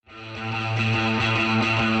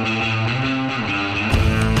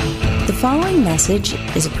following message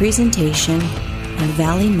is a presentation of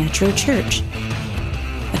Valley Metro Church,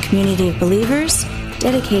 a community of believers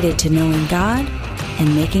dedicated to knowing God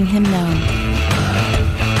and making Him known.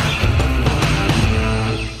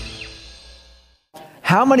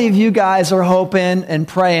 How many of you guys are hoping and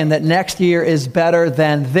praying that next year is better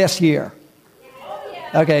than this year?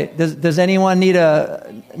 Okay, does anyone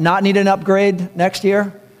not need an upgrade next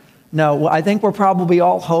year? No, well, I think we're probably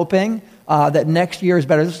all hoping that next year is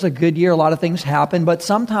better. This is a good year. A lot of things happen, but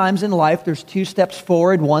sometimes in life there's 2 steps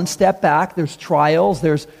forward, 1 step back. There's trials,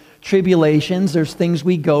 there's tribulations, there's things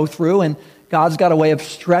we go through, and God's got a way of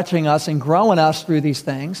stretching us and growing us through these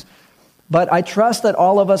things. But I trust that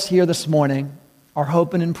all of us here this morning are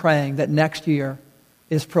hoping and praying that next year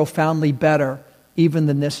is profoundly better even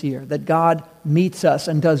than this year, that God meets us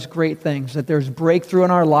and does great things, that there's breakthrough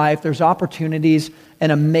in our life, there's opportunities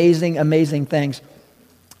and amazing, amazing things.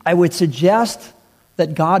 I would suggest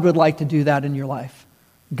that God would like to do that in your life.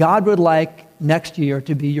 God would like next year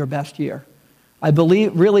to be your best year. I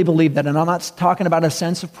really believe that, and I'm not talking about a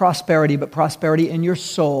sense of prosperity, but prosperity in your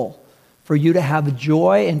soul, for you to have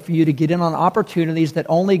joy and for you to get in on opportunities that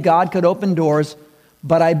only God could open doors.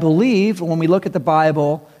 But I believe when we look at the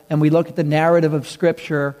Bible and we look at the narrative of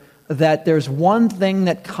Scripture, that there's one thing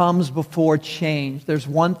that comes before change. There's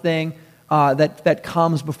one thing that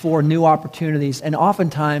comes before new opportunities. And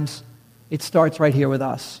oftentimes, it starts right here with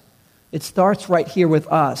us. It starts right here with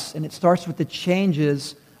us. And it starts with the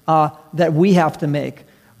changes that we have to make.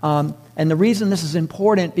 And the reason this is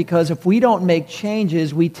important, because if we don't make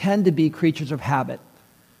changes, we tend to be creatures of habit.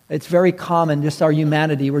 It's very common, just our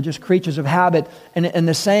humanity. We're just creatures of habit. And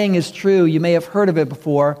the saying is true, you may have heard of it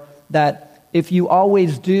before, that if you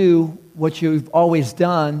always do what you've always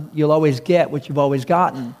done, you'll always get what you've always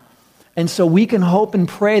gotten. And so we can hope and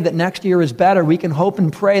pray that next year is better. We can hope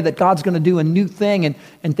and pray that God's going to do a new thing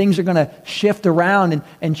and things are going to shift around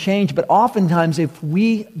and change. But oftentimes if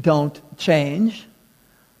we don't change,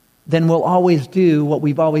 then we'll always do what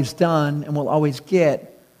we've always done and we'll always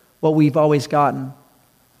get what we've always gotten.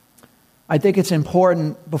 I think it's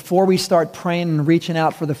important before we start praying and reaching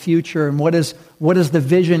out for the future and what is the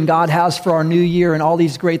vision God has for our new year and all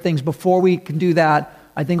these great things, before we can do that,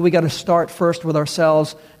 I think we got to start first with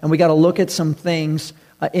ourselves, and we got to look at some things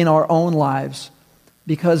in our own lives,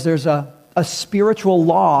 because there's a spiritual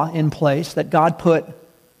law in place that God put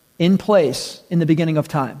in place in the beginning of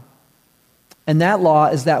time. And that law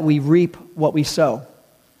is that we reap what we sow.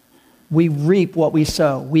 We reap what we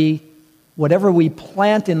sow. Whatever we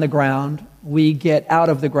plant in the ground, we get out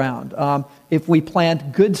of the ground. If we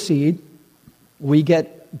plant good seed, we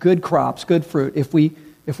get good crops, good fruit. If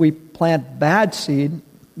we plant bad seed,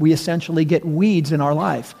 we essentially get weeds in our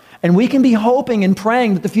life. And we can be hoping and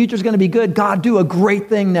praying that the future is going to be good. God, do a great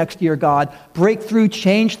thing next year, God. Break through,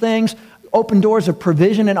 change things, open doors of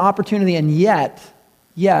provision and opportunity. And yet,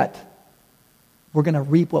 we're going to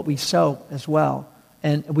reap what we sow as well.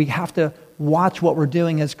 And we have to watch what we're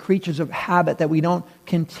doing as creatures of habit, that we don't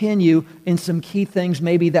continue in some key things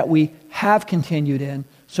maybe that we have continued in,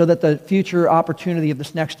 so that the future opportunity of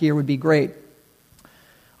this next year would be great.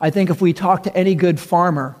 I think if we talk to any good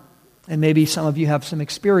farmer, and maybe some of you have some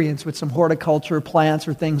experience with some horticulture plants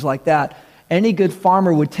or things like that, any good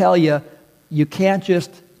farmer would tell you, you can't just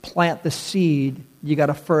plant the seed, you got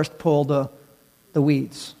to first pull the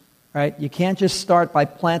weeds, right? You can't just start by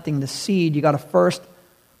planting the seed, you got to first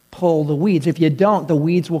pull the weeds. If you don't, the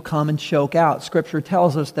weeds will come and choke out. Scripture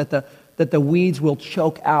tells us that the weeds will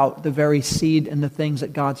choke out the very seed and the things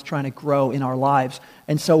that God's trying to grow in our lives.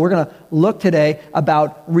 And so we're going to look today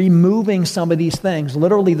about removing some of these things,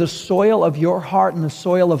 literally the soil of your heart and the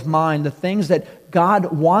soil of mine, the things that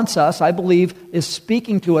God wants us, I believe, is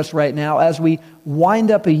speaking to us right now as we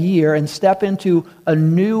wind up a year and step into a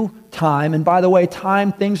new time. And by the way,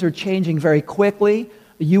 things are changing very quickly.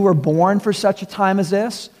 You were born for such a time as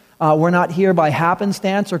this. We're not here by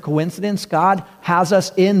happenstance or coincidence. God has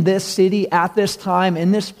us in this city at this time,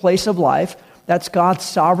 in this place of life. That's God's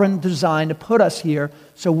sovereign design to put us here.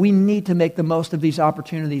 So we need to make the most of these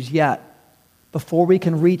opportunities yet. Before we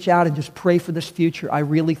can reach out and just pray for this future, I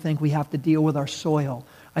really think we have to deal with our soil.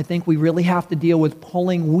 I think we really have to deal with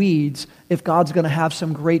pulling weeds if God's going to have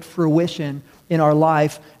some great fruition in our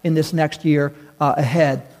life in this next year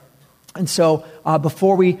ahead. And so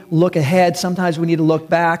before we look ahead, sometimes we need to look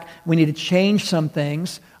back. We need to change some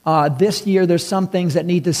things. This year, there's some things that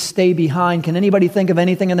need to stay behind. Can anybody think of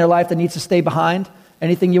anything in their life that needs to stay behind?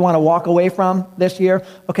 Anything you want to walk away from this year?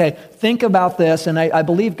 Okay, think about this. And I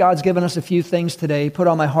believe God's given us a few things today, put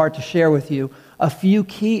on my heart to share with you. A few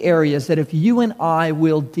key areas that if you and I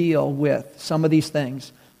will deal with some of these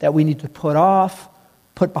things that we need to put off,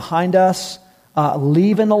 put behind us,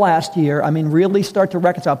 leave in the last year. Really start to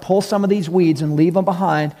reconcile. Pull some of these weeds and leave them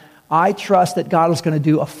behind. I trust that God is going to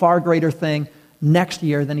do a far greater thing next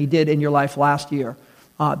year than he did in your life last year.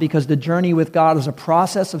 Because the journey with God is a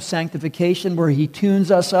process of sanctification where he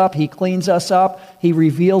tunes us up, he cleans us up, he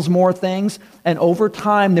reveals more things. And over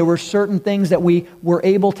time, there were certain things that we were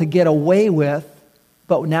able to get away with,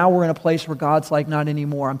 but now we're in a place where God's like, not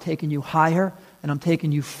anymore. I'm taking you higher and I'm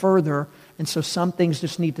taking you further. And so some things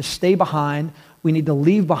just need to stay behind. We need to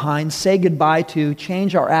leave behind, say goodbye to,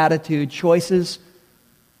 change our attitude, choices,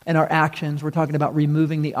 and our actions. We're talking about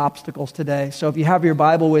removing the obstacles today. So if you have your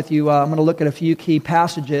Bible with you, I'm going to look at a few key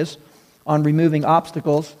passages on removing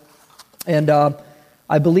obstacles. And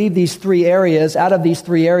I believe these three areas, out of these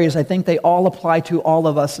three areas, I think they all apply to all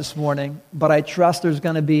of us this morning. But I trust there's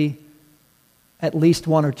going to be at least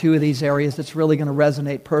one or two of these areas that's really going to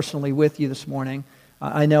resonate personally with you this morning.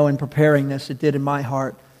 I know in preparing this, it did in my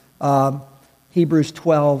heart. Hebrews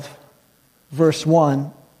 12, verse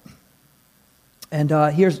 1. And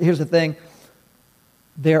here's the thing.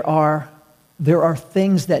 There are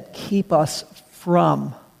things that keep us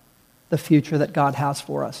from the future that God has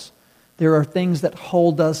for us. There are things that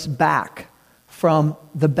hold us back from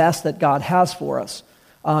the best that God has for us.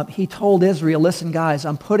 He told Israel, listen, guys,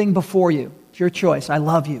 I'm putting before you. It's your choice. I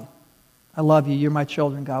love you. I love you. You're my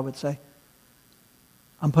children, God would say.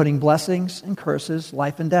 I'm putting blessings and curses,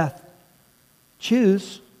 life and death.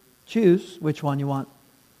 Choose which one you want.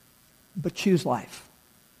 But choose life.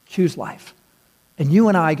 Choose life. And you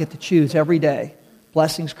and I get to choose every day.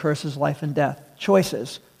 Blessings, curses, life, and death.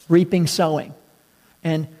 Choices. Reaping, sowing.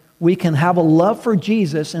 And we can have a love for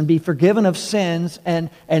Jesus and be forgiven of sins and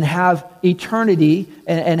have eternity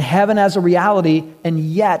and heaven as a reality, and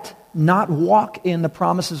yet not walk in the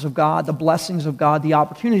promises of God, the blessings of God, the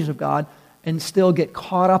opportunities of God, and still get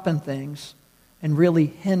caught up in things and really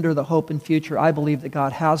hinder the hope and future I believe that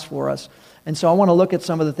God has for us. And so I want to look at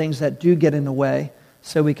some of the things that do get in the way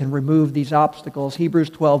so we can remove these obstacles. Hebrews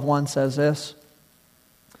 12:1 says this,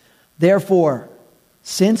 therefore,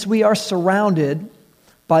 since we are surrounded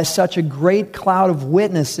by such a great cloud of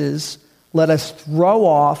witnesses, let us throw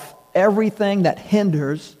off everything that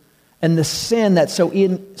hinders and the sin that so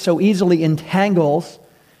easily entangles,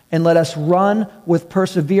 and let us run with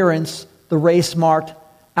perseverance the race marked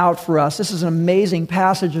out for us. This is an amazing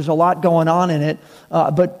passage. There's a lot going on in it.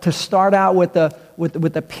 But to start out with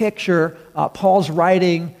the picture, Paul's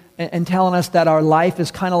writing and telling us that our life is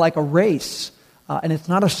kind of like a race. And it's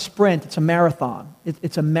not a sprint, it's a marathon.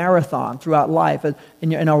 It's a marathon throughout life.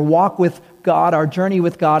 In our walk with God, our journey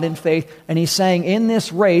with God in faith. And he's saying in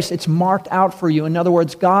this race, it's marked out for you. In other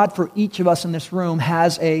words, God, for each of us in this room,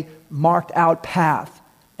 has a marked out path.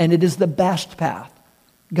 And it is the best path.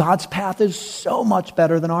 God's path is so much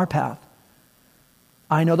better than our path.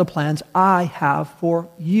 I know the plans I have for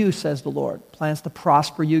you, says the Lord. Plans to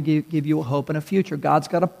prosper you, give you a hope and a future. God's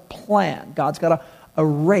got a plan. God's got a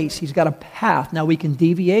race. He's got a path. Now we can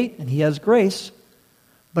deviate, and he has grace,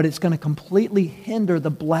 but it's going to completely hinder the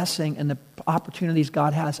blessing and the opportunities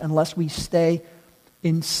God has unless we stay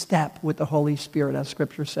in step with the Holy Spirit, as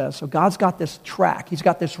Scripture says. So God's got this track. He's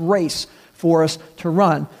got this race for us to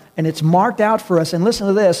run, and it's marked out for us. And listen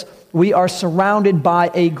to this. We are surrounded by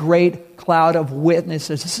a great cloud of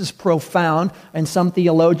witnesses. This is profound, and some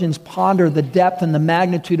theologians ponder the depth and the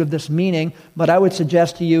magnitude of this meaning, but I would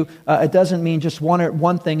suggest to you it doesn't mean just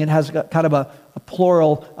one thing. It has kind of a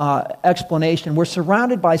plural explanation. We're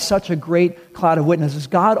surrounded by such a great cloud of witnesses.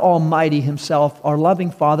 God Almighty himself, our loving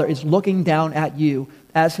Father, is looking down at you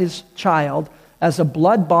as his child, as a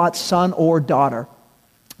blood-bought son or daughter.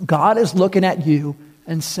 God is looking at you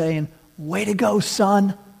and saying, way to go,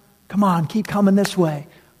 son. Come on, keep coming this way.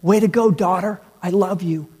 Way to go, daughter. I love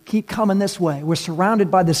you. Keep coming this way. We're surrounded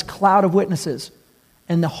by this cloud of witnesses.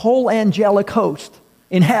 And the whole angelic host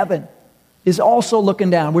in heaven is also looking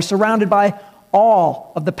down. We're surrounded by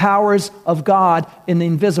all of the powers of God in the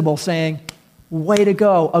invisible saying, way to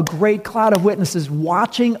go. A great cloud of witnesses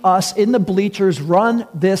watching us in the bleachers run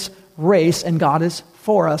this race, and God is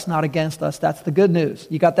for us, not against us. That's the good news.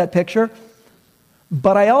 You got that picture?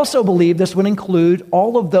 But I also believe this would include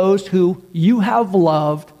all of those who you have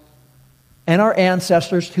loved and our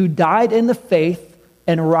ancestors who died in the faith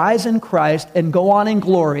and rise in Christ and go on in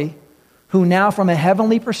glory, who now from a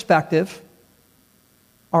heavenly perspective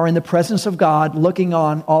are in the presence of God, looking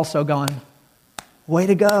on, also going, way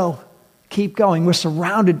to go. Keep going. We're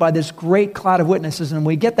surrounded by this great cloud of witnesses, and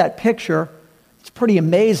when we get that picture, it's pretty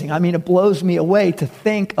amazing. I mean, it blows me away to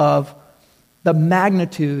think of the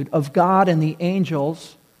magnitude of God and the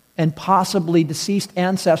angels and possibly deceased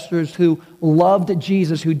ancestors who loved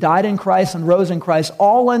Jesus, who died in Christ and rose in Christ,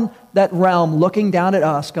 all in that realm looking down at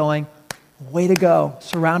us going, way to go,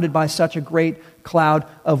 surrounded by such a great cloud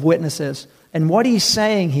of witnesses. And what he's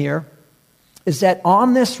saying here is that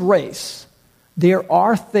on this race, there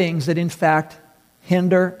are things that in fact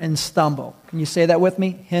hinder and stumble. Can you say that with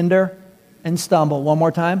me? Hinder and stumble. One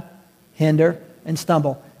more time. Hinder and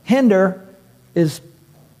stumble. Hinder is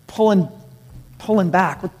pulling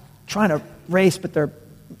back. We're trying to race, but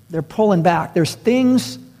they're pulling back. There's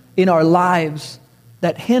things in our lives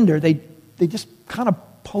that hinder. They just kind of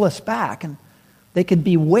pull us back, and they could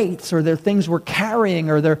be weights, or they're things we're carrying,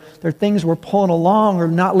 or they're things we're pulling along or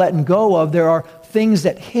not letting go of. There are things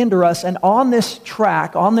that hinder us, and on this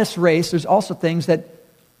track, on this race, there's also things that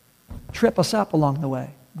trip us up along the way.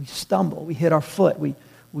 We stumble, we hit our foot, we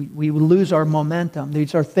lose our momentum.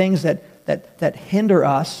 These are things that hinder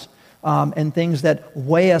us, and things that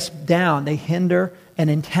weigh us down. They hinder and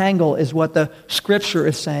entangle is what the Scripture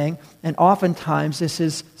is saying, and oftentimes this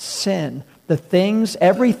is sin. The things,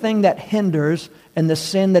 everything that hinders and the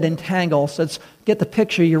sin that entangles. So let's get the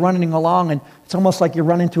picture. You're running along and it's almost like you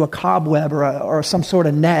run into a cobweb or some sort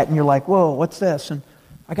of net, and you're like, whoa, what's this? And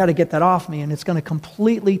I got to get that off me, and it's going to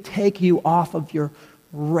completely take you off of your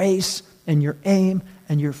race and your aim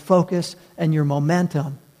and your focus and your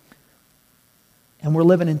momentum. And we're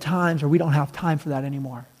living in times where we don't have time for that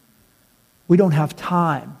anymore. We don't have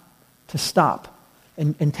time to stop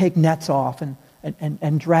and take nets off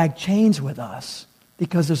and drag chains with us,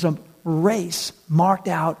 because there's a race marked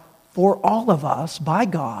out for all of us by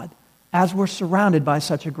God as we're surrounded by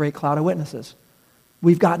such a great cloud of witnesses.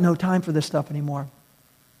 We've got no time for this stuff anymore.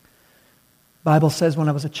 Bible says when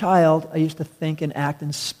I was a child, I used to think and act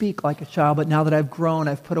and speak like a child, but now that I've grown,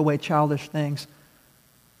 I've put away childish things.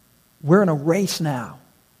 We're in a race now,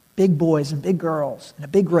 big boys and big girls, in a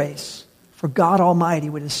big race for God Almighty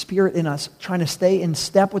with His Spirit in us, trying to stay in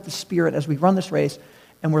step with the Spirit as we run this race.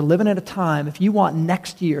 And we're living at a time, if you want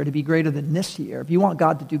next year to be greater than this year, if you want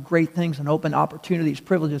God to do great things and open opportunities,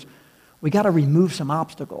 privileges, we got to remove some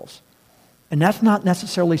obstacles. And that's not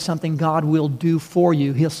necessarily something God will do for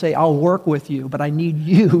you. He'll say, I'll work with you, but I need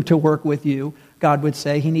you to work with you, God would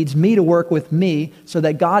say. He needs me to work with me so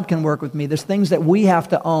that God can work with me. There's things that we have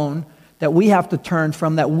to own, that we have to turn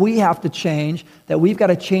from, that we have to change, that we've got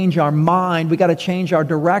to change our mind, we've got to change our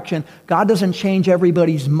direction. God doesn't change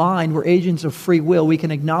everybody's mind. We're agents of free will. We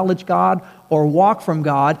can acknowledge God or walk from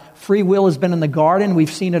God. Free will has been in the garden.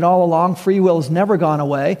 We've seen it all along. Free will has never gone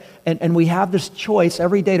away. And we have this choice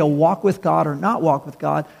every day to walk with God or not walk with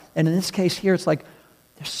God. And in this case here, it's like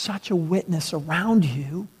there's such a witness around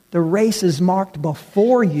you. The race is marked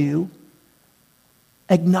before you.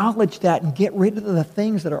 Acknowledge that and get rid of the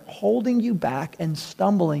things that are holding you back and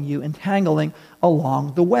stumbling you, entangling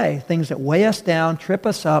along the way. Things that weigh us down, trip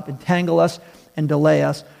us up, entangle us, and delay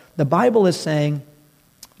us. The Bible is saying,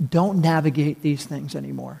 don't navigate these things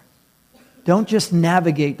anymore. Don't just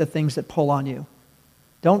navigate the things that pull on you.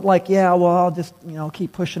 Don't I'll just,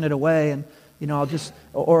 keep pushing it away and, I'll just,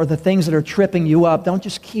 or the things that are tripping you up. Don't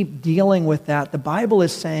just keep dealing with that. The Bible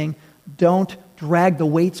is saying, don't drag the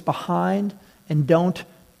weights behind, and don't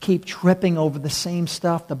keep tripping over the same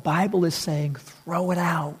stuff. The Bible is saying, throw it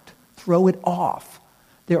out. Throw it off.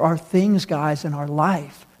 There are things, guys, in our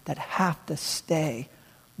life that have to stay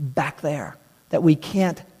back there, that we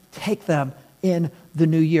can't take them in the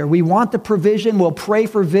new year. We want the provision. We'll pray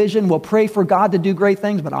for vision. We'll pray for God to do great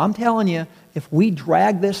things. But I'm telling you, if we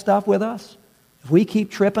drag this stuff with us, if we keep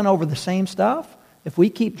tripping over the same stuff, if we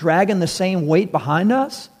keep dragging the same weight behind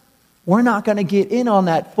us, we're not going to get in on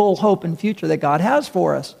that full hope and future that God has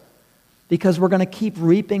for us, because we're going to keep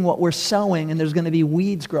reaping what we're sowing, and there's going to be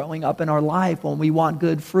weeds growing up in our life when we want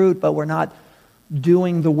good fruit, but we're not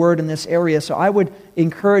doing the word in this area. So I would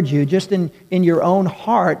encourage you, just in your own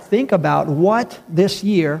heart, think about what this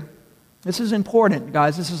year, this is important,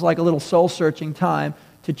 guys, this is like a little soul-searching time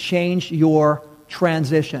to change your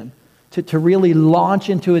transition, to really launch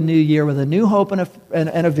into a new year with a new hope and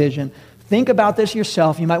a vision. Think about this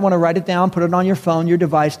yourself. You might want to write it down, put it on your phone, your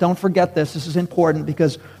device. Don't forget this. This is important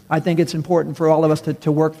because I think it's important for all of us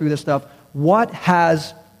to work through this stuff. What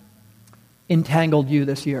has entangled you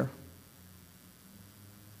this year?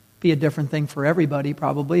 Be a different thing for everybody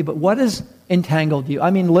probably, but what has entangled you?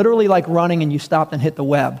 I mean, literally like running and you stopped and hit the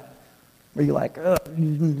web. Where you're like,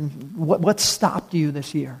 what stopped you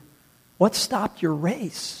this year? What stopped your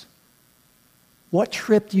race? What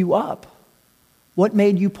tripped you up? What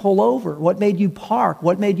made you pull over? What made you park?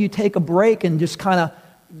 What made you take a break and just kind of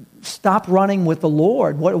stop running with the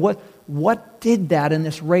Lord? What did that in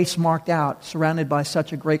this race marked out, surrounded by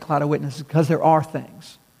such a great cloud of witnesses? Because there are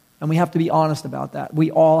things. And we have to be honest about that.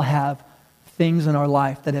 We all have things in our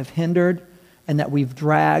life that have hindered and that we've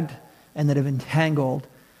dragged and that have entangled.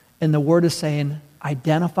 And the Word is saying,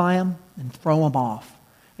 identify them and throw them off.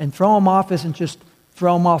 And throw them off isn't just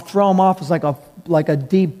throw them off. Throw them off is like a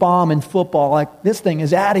deep bomb in football. Like, this thing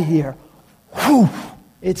is out of here. Whew,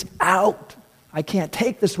 it's out. I can't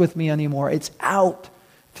take this with me anymore. It's out.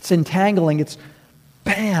 If it's entangling, it's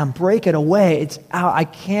bam, break it away. It's out. I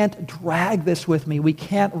can't drag this with me. We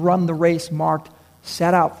can't run the race marked,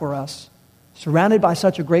 set out for us, surrounded by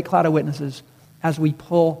such a great cloud of witnesses as we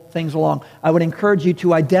pull things along. I would encourage you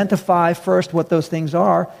to identify first what those things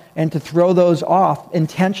are and to throw those off,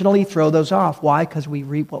 intentionally throw those off. Why? Because we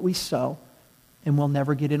reap what we sow, and we'll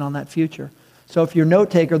never get in on that future. So if you're a note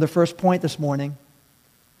taker, the first point this morning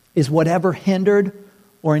is whatever hindered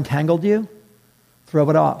or entangled you, throw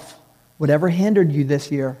it off. Whatever hindered you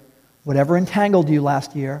this year, whatever entangled you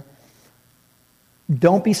last year,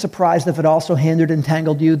 don't be surprised if it also hindered and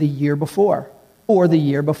entangled you the year before or the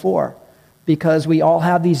year before. Because we all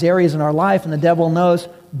have these areas in our life, and the devil knows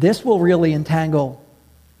this will really entangle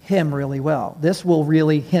him really well. This will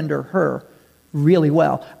really hinder her really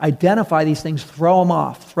well. Identify these things, throw them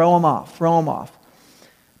off, throw them off, throw them off.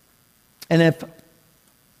 And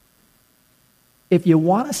if you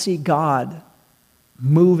want to see God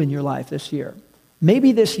move in your life this year,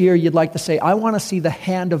 maybe this year you'd like to say, I want to see the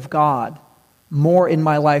hand of God more in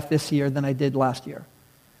my life this year than I did last year.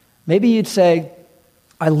 Maybe you'd say,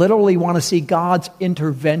 I literally want to see God's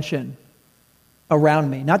intervention around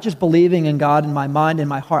me. Not just believing in God in my mind and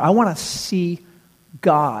my heart. I want to see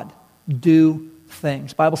God do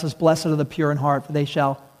things. The Bible says, blessed are the pure in heart, for they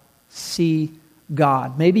shall see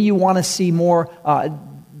God. Maybe you want to see more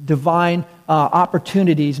divine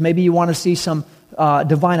opportunities. Maybe you want to see some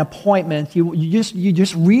divine appointments. You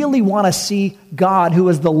just really want to see God, who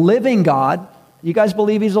is the living God. You guys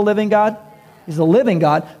believe He's a living God? He's the living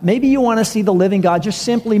God. Maybe you want to see the living God just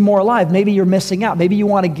simply more alive. Maybe you're missing out. Maybe you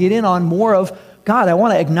want to get in on more of, God, I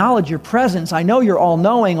want to acknowledge your presence. I know you're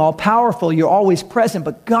all-knowing, all-powerful. You're always present.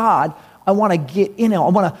 But God, I want to get in it. I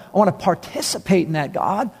want to participate in that,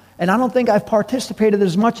 God. And I don't think I've participated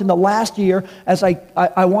as much in the last year as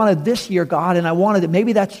I wanted this year, God. And I wanted it.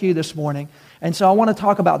 Maybe that's you this morning. And so I want to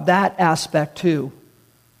talk about that aspect, too,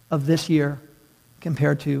 of this year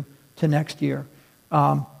compared to next year.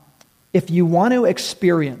 If you want to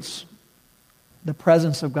experience the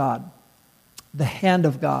presence of God, the hand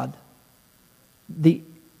of God, the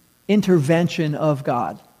intervention of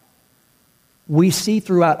God, we see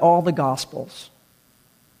throughout all the Gospels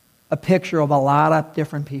a picture of a lot of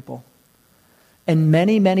different people. And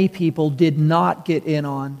many, many people did not get in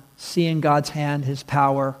on seeing God's hand, His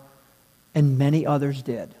power, and many others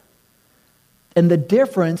did. And the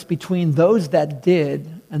difference between those that did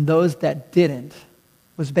and those that didn't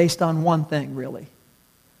was based on one thing, really.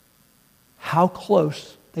 How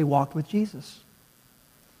close they walked with Jesus.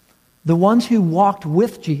 The ones who walked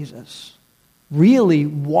with Jesus really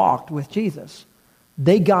walked with Jesus.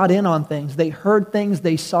 They got in on things. They heard things.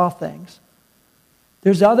 They saw things.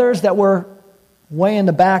 There's others that were way in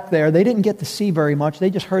the back there. They didn't get to see very much.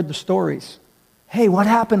 They just heard the stories. Hey, what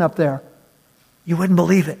happened up there? You wouldn't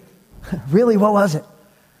believe it. Really, what was it?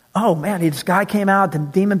 Oh, man, this guy came out, the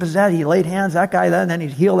demon possessed, he laid hands, that guy, and then he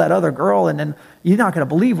healed that other girl, and then you're not going to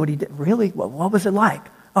believe what he did. Really? What was it like?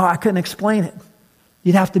 Oh, I couldn't explain it.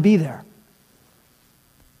 You'd have to be there.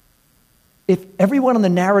 If everyone in the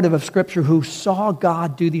narrative of Scripture who saw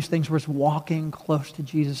God do these things was walking close to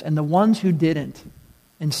Jesus, and the ones who didn't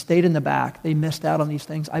and stayed in the back, they missed out on these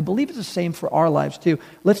things, I believe it's the same for our lives too.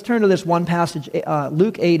 Let's turn to this one passage,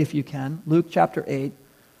 Luke 8 if you can, Luke chapter 8.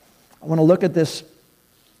 I want to look at this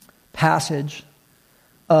passage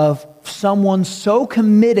of someone so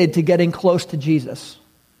committed to getting close to Jesus,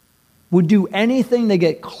 would do anything to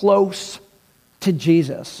get close to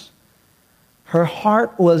Jesus. Her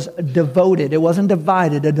heart was devoted. It wasn't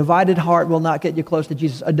divided. A divided heart will not get you close to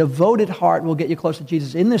Jesus. A devoted heart will get you close to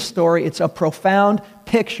Jesus. In this story, it's a profound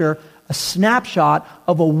picture, a snapshot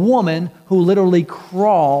of a woman who literally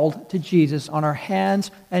crawled to Jesus on her hands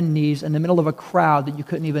and knees in the middle of a crowd that you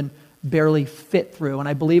couldn't even barely fit through. And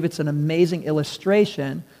I believe it's an amazing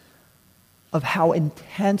illustration of how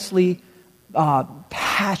intensely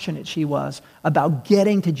passionate she was about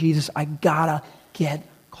getting to Jesus. I gotta get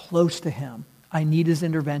close to Him. I need His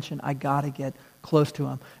intervention. I gotta get close to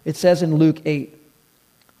Him. It says in Luke 8,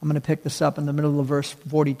 I'm going to pick this up in the middle of verse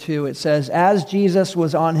 42. It says, as Jesus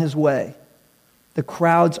was on His way, the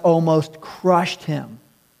crowds almost crushed Him.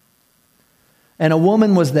 And a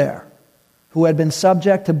woman was there who had been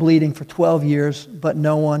subject to bleeding for 12 years, but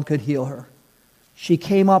no one could heal her. She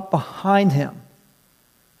came up behind Him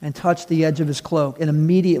and touched the edge of his cloak, and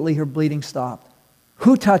immediately her bleeding stopped.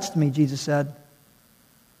 Who touched me? Jesus said.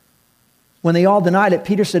 When they all denied it,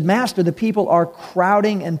 Peter said, Master, the people are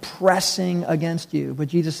crowding and pressing against you. But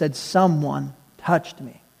Jesus said, someone touched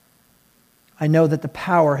me. I know that the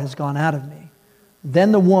power has gone out of me.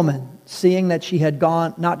 Then the woman, seeing that she had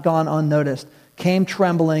not gone unnoticed, came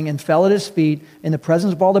trembling and fell at his feet in the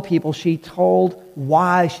presence of all the people. She told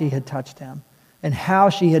why she had touched him and how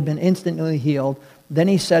she had been instantly healed. Then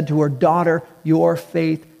he said to her, Daughter, your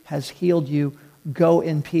faith has healed you. Go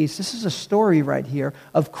in peace. This is a story right here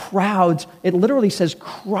of crowds. It literally says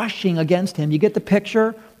crushing against him. You get the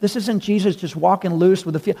picture? This isn't Jesus just walking loose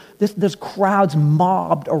with a few. There's crowds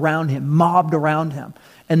mobbed around him.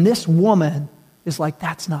 And this woman is like,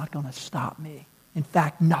 that's not going to stop me. In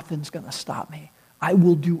fact, nothing's going to stop me. I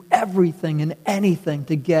will do everything and anything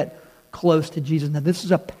to get close to Jesus. Now, this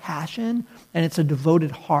is a passion and it's a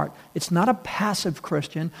devoted heart. It's not a passive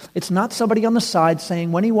Christian. It's not somebody on the side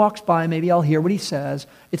saying, when he walks by, maybe I'll hear what he says.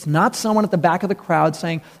 It's not someone at the back of the crowd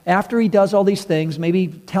saying, after he does all these things, maybe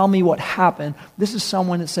tell me what happened. This is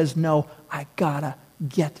someone that says, no, I gotta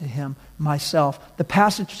get to him myself. The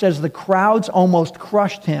passage says the crowds almost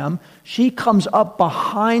crushed him. She comes up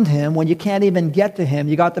behind him when you can't even get to him.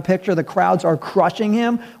 You got the picture? The crowds are crushing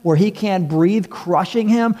him where he can't breathe, crushing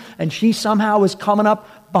him. And she somehow is coming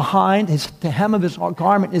up behind. The hem of his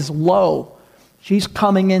garment is low. She's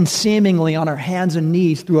coming in seemingly on her hands and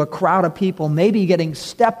knees through a crowd of people, maybe getting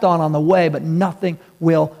stepped on the way, but nothing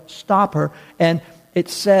will stop her. And it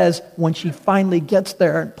says when she finally gets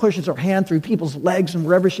there and pushes her hand through people's legs and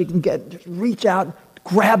wherever she can get, just reach out,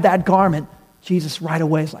 grab that garment, Jesus right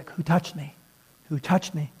away is like, who touched me? Who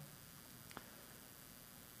touched me?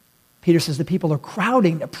 Peter says the people are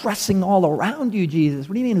crowding, they're pressing all around you, Jesus.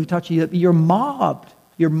 What do you mean who touched you? You're mobbed.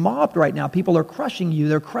 You're mobbed right now. People are crushing you.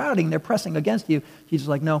 They're crowding. They're pressing against you. Jesus is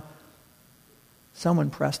like, no, someone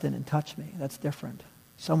pressed in and touched me. That's different.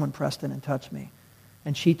 Someone pressed in and touched me.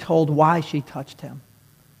 And she told why she touched him.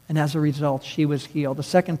 And as a result, she was healed. The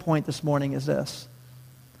second point this morning is this,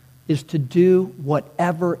 is to do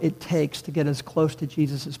whatever it takes to get as close to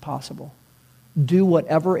Jesus as possible. Do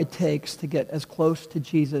whatever it takes to get as close to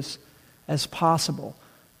Jesus as possible.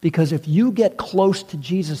 Because if you get close to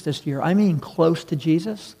Jesus this year, I mean close to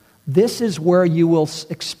Jesus, this is where you will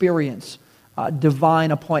experience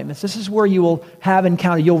divine appointments. This is where you will have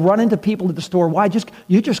encounter. You'll run into people at the store. Why?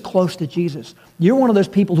 You're just close to Jesus. You're one of those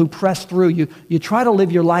people who press through. You try to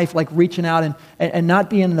live your life like reaching out and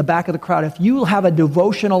not being in the back of the crowd. If you have a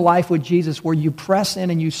devotional life with Jesus where you press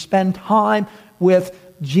in and you spend time with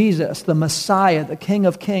Jesus, the Messiah, the King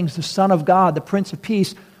of Kings, the Son of God, the Prince of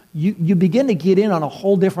Peace, you begin to get in on a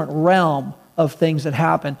whole different realm of things that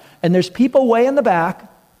happen. And there's people way in the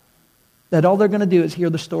back that all they're going to do is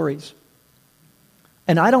hear the stories.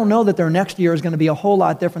 And I don't know that their next year is going to be a whole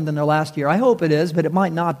lot different than their last year. I hope it is, but it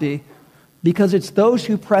might not be. Because it's those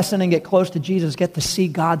who press in and get close to Jesus get to see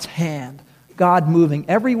God's hand, God moving.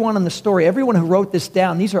 Everyone in the story, everyone who wrote this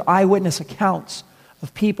down, these are eyewitness accounts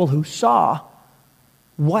of people who saw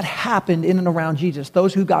what happened in and around Jesus.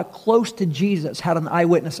 Those who got close to Jesus had an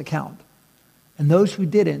eyewitness account. And those who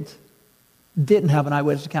didn't have an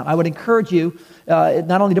eyewitness account. I would encourage you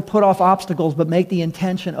not only to put off obstacles, but make the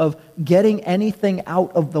intention of getting anything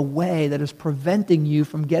out of the way that is preventing you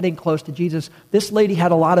from getting close to Jesus. This lady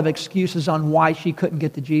had a lot of excuses on why she couldn't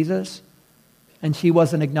get to Jesus, and she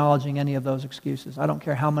wasn't acknowledging any of those excuses. I don't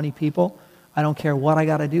care how many people. I don't care what I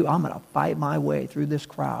got to do. I'm going to fight my way through this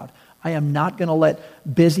crowd. I am not going to let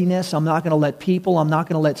busyness, I'm not going to let people, I'm not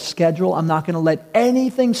going to let schedule, I'm not going to let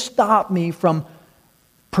anything stop me from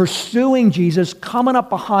pursuing Jesus, coming up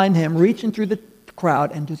behind him, reaching through the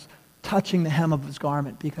crowd, and just touching the hem of his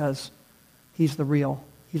garment because he's the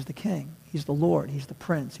King, he's the Lord, he's the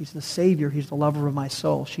Prince, he's the Savior, he's the lover of my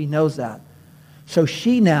soul. She knows that. So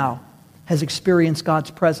she now has experienced God's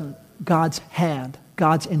presence, God's hand,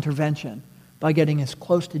 God's intervention by getting as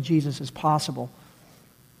close to Jesus as possible.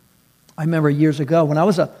 I remember years ago when I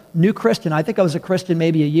was a new Christian, I think I was a Christian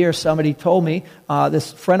maybe a year, somebody told me,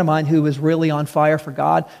 this friend of mine who was really on fire for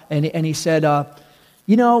God, and he said,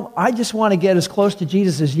 I just want to get as close to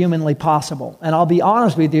Jesus as humanly possible. And I'll be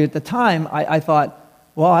honest with you, at the time, I thought,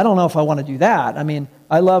 well, I don't know if I want to do that. I mean,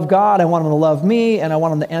 I love God, I want him to love me, and I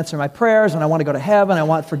want him to answer my prayers, and I want to go to heaven, I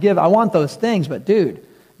want those things, but dude,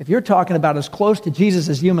 if you're talking about as close to Jesus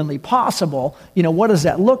as humanly possible, what does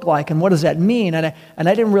that look like and what does that mean? And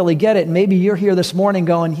I didn't really get it. And maybe you're here this morning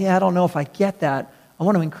going, I don't know if I get that. I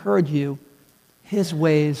want to encourage you. His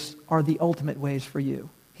ways are the ultimate ways for you.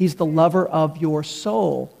 He's the lover of your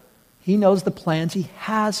soul. He knows the plans he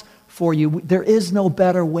has for you. There is no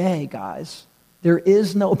better way, guys. There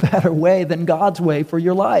is no better way than God's way for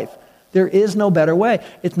your life. There is no better way.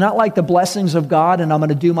 It's not like the blessings of God and I'm going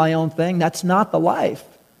to do my own thing. That's not the life.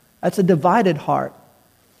 That's a divided heart.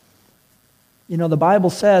 You know, the Bible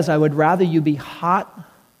says, I would rather you be hot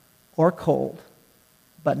or cold,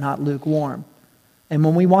 but not lukewarm. And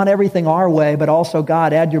when we want everything our way, but also,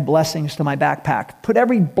 God, add your blessings to my backpack. Put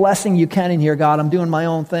every blessing you can in here, God. I'm doing my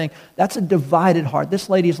own thing. That's a divided heart. This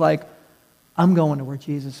lady's like, I'm going to where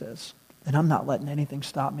Jesus is, and I'm not letting anything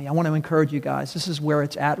stop me. I want to encourage you guys. This is where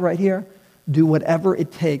it's at right here. Do whatever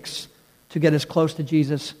it takes to get as close to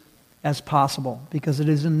Jesus as possible, because it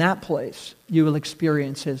is in that place you will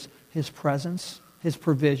experience His presence, His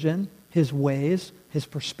provision, His ways, His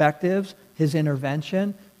perspectives, His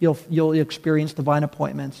intervention. You'll experience divine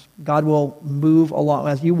appointments. God will move along.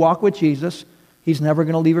 As you walk with Jesus, He's never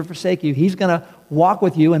going to leave or forsake you. He's going to walk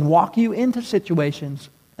with you and walk you into situations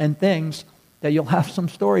and things that you'll have some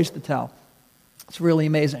stories to tell. It's really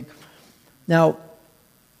amazing. Now,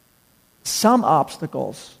 some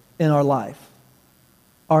obstacles in our life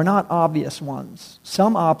are not obvious ones.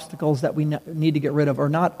 Some obstacles that we need to get rid of are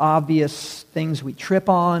not obvious things we trip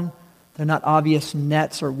on. They're not obvious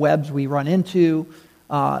nets or webs we run into.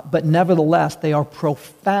 But nevertheless, they are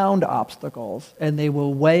profound obstacles, and they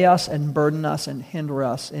will weigh us and burden us and hinder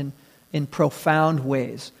us in profound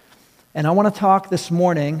ways. And I want to talk this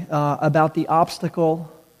morning about the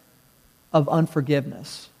obstacle of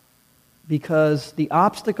unforgiveness, because the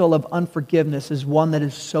obstacle of unforgiveness is one that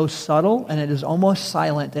is so subtle, and it is almost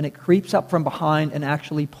silent, and it creeps up from behind and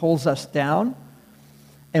actually pulls us down,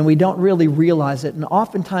 and we don't really realize it. And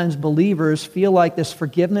oftentimes believers feel like this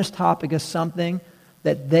forgiveness topic is something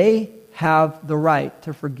that they have the right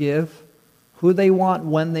to forgive who they want,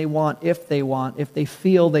 when they want, if they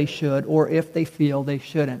feel they should, or if they feel they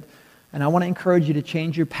shouldn't. And I want to encourage you to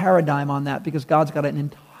change your paradigm on that, because God's got an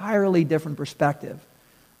entirely different perspective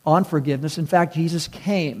on forgiveness. In fact, Jesus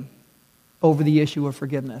came over the issue of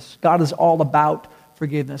forgiveness. God is all about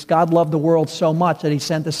forgiveness. God loved the world so much that He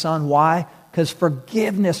sent His Son. Why? Because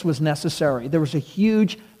forgiveness was necessary. There was a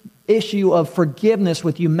huge issue of forgiveness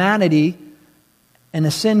with humanity, and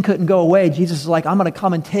the sin couldn't go away. Jesus is like, I'm going to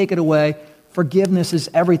come and take it away. Forgiveness is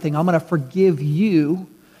everything. I'm going to forgive you.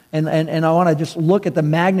 And I want to just look at the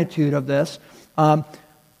magnitude of this.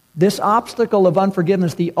 This obstacle of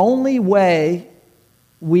unforgiveness, the only way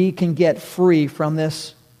we can get free from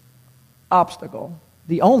this obstacle,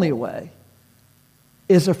 the only way,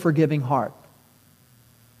 is a forgiving heart.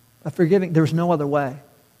 There's no other way.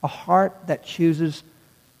 A heart that chooses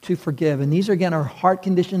to forgive. And these, again, are heart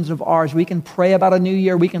conditions of ours. We can pray about a new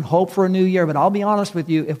year. We can hope for a new year. But I'll be honest with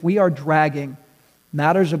you, if we are dragging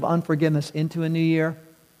matters of unforgiveness into a new year,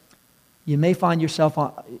 you may find yourself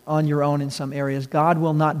on your own in some areas. God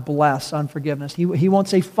will not bless unforgiveness. He won't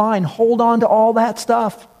say, fine, hold on to all that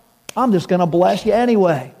stuff. I'm just going to bless you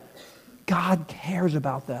anyway. God cares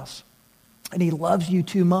about this. And He loves you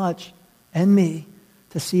too much, and me,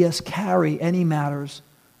 to see us carry any matters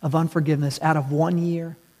of unforgiveness out of one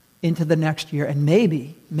year into the next year. And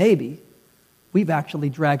maybe, we've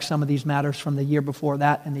actually dragged some of these matters from the year before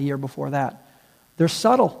that and the year before that. They're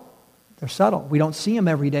subtle. They're subtle. We don't see them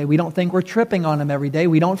every day. We don't think we're tripping on them every day.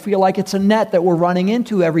 We don't feel like it's a net that we're running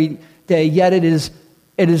into every day, yet it is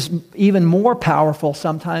even more powerful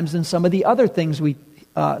sometimes than some of the other things we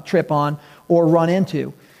trip on or run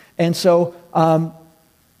into. And so,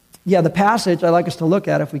 the passage I'd like us to look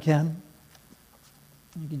at, if we can.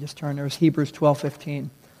 You can just turn there. It's Hebrews 12:15.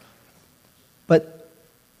 But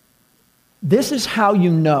this is how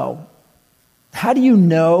you know. How do you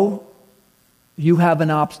know you have an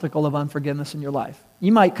obstacle of unforgiveness in your life?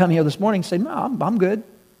 You might come here this morning and say, no, I'm good.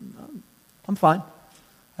 I'm fine.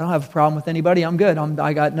 I don't have a problem with anybody. I'm good.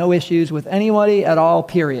 I got no issues with anybody at all,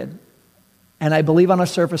 period. And I believe on a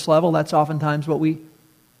surface level, that's oftentimes what we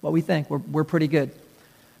think. We're pretty good.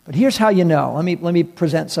 But here's how you know. Let me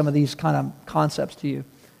present some of these kind of concepts to you.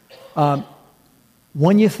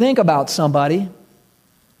 When you think about somebody,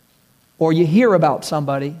 or you hear about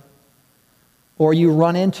somebody, or you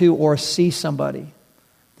run into or see somebody,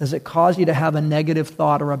 does it cause you to have a negative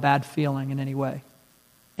thought or a bad feeling in any way?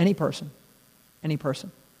 Any person.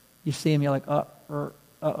 You see them, you're like,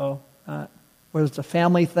 uh-oh. Whether it's a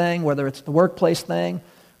family thing, whether it's the workplace thing,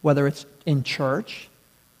 whether it's in church,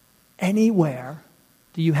 anywhere.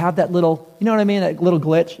 Do you have that little, you know what I mean, that little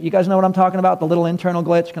glitch? You guys know what I'm talking about? The little internal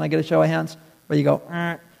glitch? Can I get a show of hands? Where you go,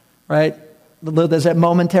 right? There's that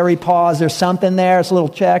momentary pause. There's something there. It's a little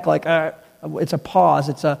check, like, it's a pause.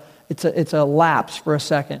 It's a lapse for a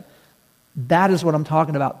second. That is what I'm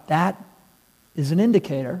talking about. That is an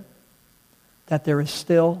indicator that there is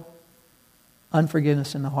still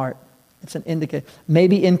unforgiveness in the heart. It's an indicator.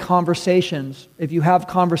 Maybe in conversations, if you have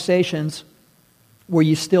conversations where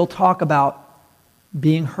you still talk about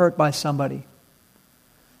being hurt by somebody.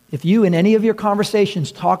 If you, in any of your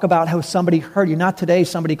conversations, talk about how somebody hurt you, not today,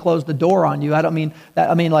 somebody closed the door on you. I don't mean that.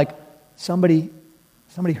 I mean like somebody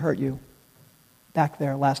hurt you back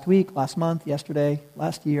there last week, last month, yesterday,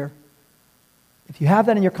 last year. If you have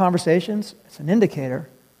that in your conversations, it's an indicator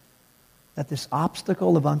that this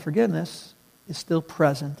obstacle of unforgiveness is still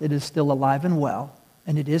present. It is still alive and well.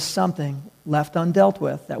 And it is something left undealt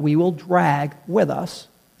with that we will drag with us,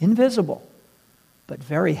 invisible, but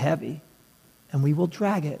very heavy. And we will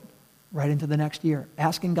drag it right into the next year,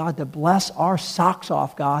 asking God to bless our socks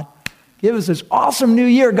off, God. Give us this awesome new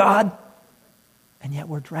year, God. And yet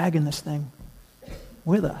we're dragging this thing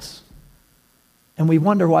with us. And we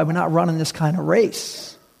wonder why we're not running this kind of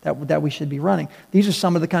race that we should be running. These are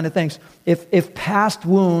some of the kind of things. If past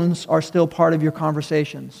wounds are still part of your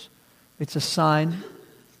conversations, it's a sign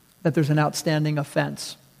that there's an outstanding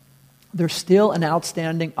offense. There's still an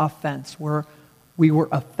outstanding offense where we were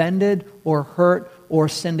offended or hurt or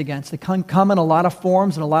sinned against. It can come in a lot of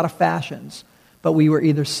forms and a lot of fashions. But we were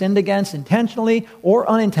either sinned against intentionally or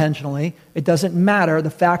unintentionally. It doesn't matter.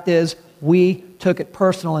 The fact is, we took it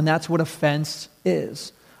personal, and that's what offense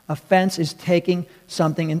is. Offense is taking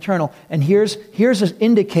something internal. And here's an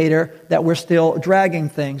indicator that we're still dragging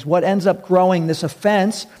things. What ends up growing this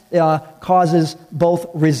offense causes both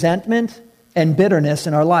resentment and bitterness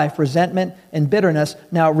in our life. Resentment and bitterness.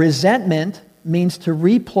 Now, resentment means to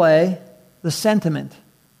replay the sentiment,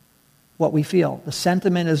 what we feel. The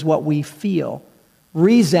sentiment is what we feel.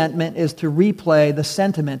 Resentment is to replay the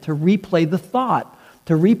sentiment, to replay the thought,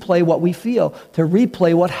 to replay what we feel, to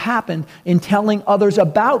replay what happened. In telling others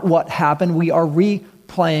about what happened, we are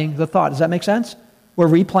replaying the thought. Does that make sense? We're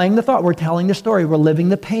replaying the thought. We're telling the story. We're living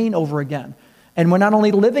the pain over again. And we're not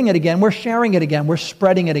only living it again, we're sharing it again. We're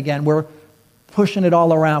spreading it again. We're pushing it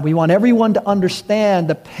all around. We want everyone to understand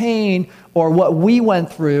the pain or what we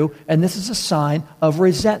went through, and this is a sign of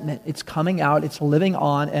resentment. It's coming out, it's living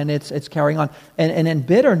on, and it's carrying on. And then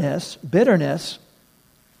bitterness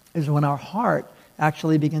is when our heart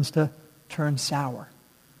actually begins to turn sour.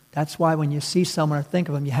 That's why when you see someone or think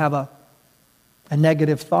of them, you have a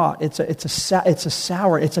negative thought. It's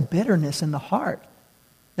a bitterness in the heart.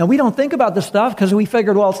 Now, we don't think about this stuff because we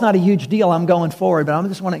figured, well, it's not a huge deal, I'm going forward. But I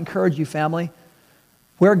just want to encourage you, family,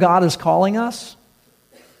 where God is calling us.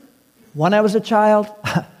 When I was a child,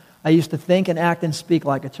 I used to think and act and speak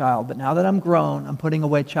like a child. But now that I'm grown, I'm putting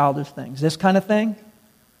away childish things. This kind of thing,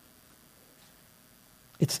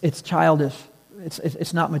 it's childish.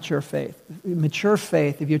 It's not mature faith. Mature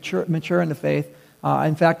faith, if you're mature in the faith,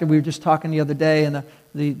 in fact, we were just talking the other day, and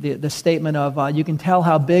the statement of you can tell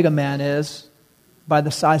how big a man is by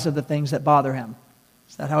the size of the things that bother him.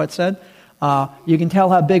 Is that how it said? You can tell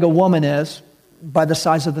how big a woman is by the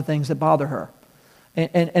size of the things that bother her.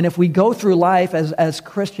 And if we go through life as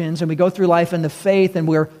Christians, and we go through life in the faith, and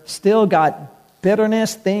we're still got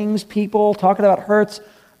bitterness, things, people, talking about hurts,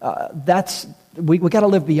 we got to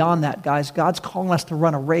live beyond that, guys. God's calling us to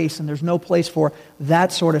run a race, and there's no place for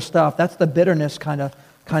that sort of stuff. That's the bitterness kind of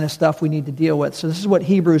stuff we need to deal with. So this is what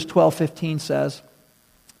Hebrews 12:15 says.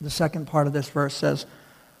 The second part of this verse says,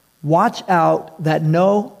 "Watch out that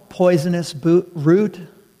no poisonous root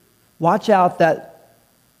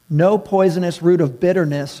of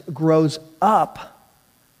bitterness grows up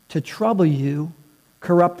to trouble you,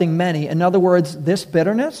 corrupting many." In other words, this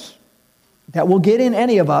bitterness that will get in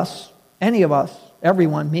any of us,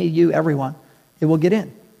 everyone, me, you, everyone, it will get in.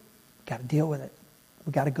 We've got to deal with it.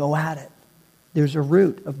 We've got to go at it. There's a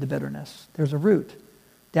root of the bitterness. There's a root.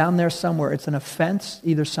 Down there somewhere, it's an offense.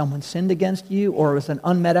 Either someone sinned against you, or it was an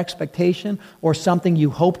unmet expectation, or something you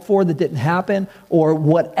hoped for that didn't happen, or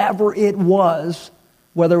whatever it was,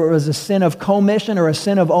 whether it was a sin of commission or a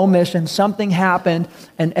sin of omission, something happened,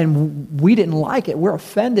 and we didn't like it. We're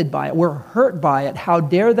offended by it. We're hurt by it. How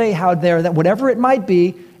dare they, that, whatever it might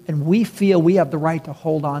be, and we feel we have the right to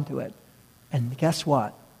hold on to it. And guess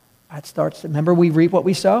what? That starts, remember we reap what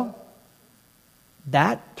we sow?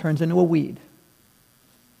 That turns into a weed.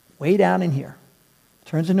 Way down in here.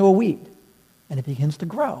 Turns into a weed. And it begins to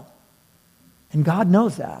grow. And God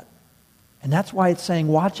knows that. And that's why it's saying,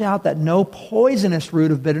 watch out that no poisonous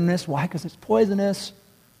root of bitterness. Why? Because it's poisonous.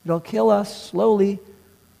 It'll kill us slowly.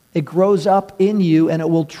 It grows up in you and it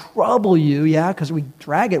will trouble you. Yeah, because we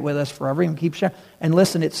drag it with us forever and keep sharing. And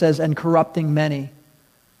listen, it says, and corrupting many.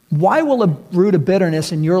 Why will a root of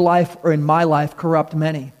bitterness in your life or in my life corrupt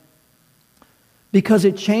many? Because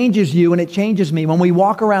it changes you and it changes me. When we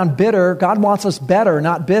walk around bitter, God wants us better,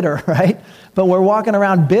 not bitter, right? But we're walking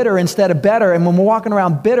around bitter instead of better. And when we're walking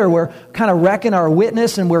around bitter, we're kind of wrecking our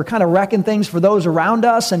witness and we're kind of wrecking things for those around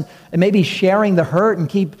us and maybe sharing the hurt and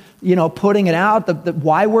keep, putting it out,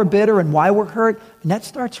 why we're bitter and why we're hurt. And that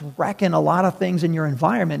starts wrecking a lot of things in your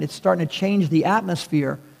environment. It's starting to change the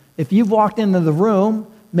atmosphere. If you've walked into the room,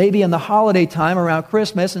 maybe in the holiday time around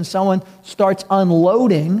Christmas, and someone starts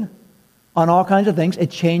unloading on all kinds of things, it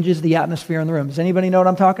changes the atmosphere in the room. Does anybody know what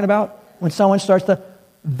I'm talking about? When someone starts to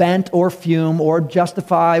vent or fume or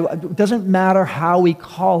justify, it doesn't matter how we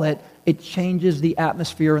call it, it changes the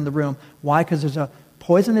atmosphere in the room. Why? Because there's a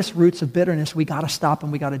poisonous roots of bitterness. We got to stop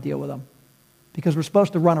and we got to deal with them. Because we're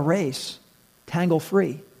supposed to run a race, tangle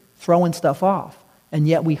free, throwing stuff off. And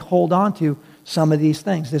yet we hold on to some of these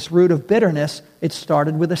things. This root of bitterness, it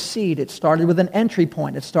started with a seed. It started with an entry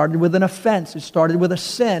point. It started with an offense. It started with a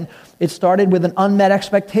sin. It started with an unmet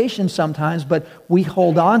expectation sometimes, but we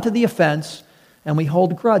hold on to the offense and we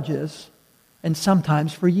hold grudges, and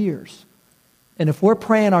sometimes for years. And if we're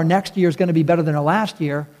praying our next year is going to be better than our last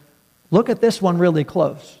year, look at this one really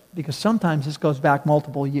close, because sometimes this goes back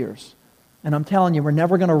multiple years. And I'm telling you, we're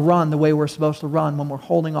never going to run the way we're supposed to run when we're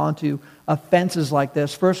holding on to offenses like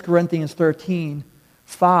this. 1 Corinthians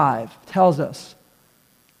 13:5 tells us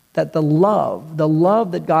that the love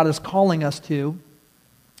that God is calling us to,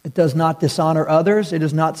 it does not dishonor others. It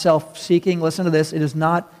is not self-seeking. Listen to this. It is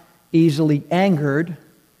not easily angered,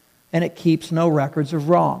 and it keeps no records of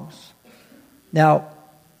wrongs. Now,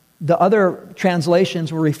 the other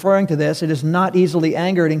translations were referring to this. It is not easily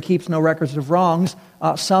angered and keeps no records of wrongs.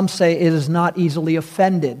 Some say it is not easily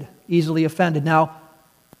offended. Easily offended. Now,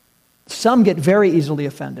 some get very easily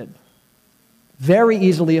offended. Very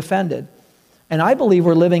easily offended. And I believe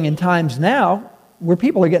we're living in times now where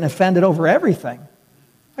people are getting offended over everything.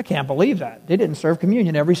 I can't believe that. They didn't serve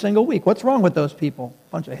communion every single week. What's wrong with those people?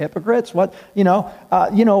 Bunch of hypocrites. Why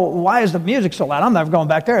is the music so loud? I'm never going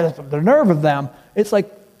back there. That's the nerve of them. It's like,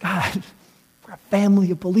 God, we're a family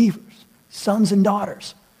of believers, sons and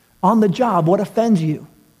daughters. On the job, what offends you?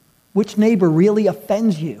 Which neighbor really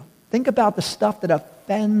offends you? Think about the stuff that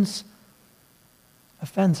offends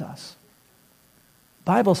us. The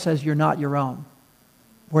Bible says you're not your own.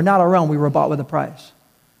 We're not our own. We were bought with a price.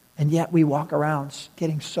 And yet we walk around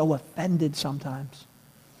getting so offended sometimes.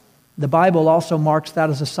 The Bible also marks that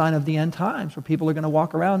as a sign of the end times, where people are going to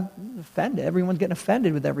walk around offended. Everyone's getting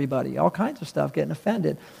offended with everybody. All kinds of stuff getting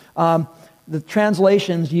offended. The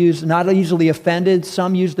translations use not easily offended.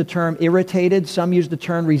 Some use the term irritated. Some use the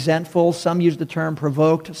term resentful. Some use the term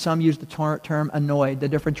provoked. Some use the term annoyed. The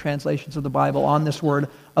different translations of the Bible on this word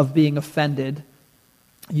of being offended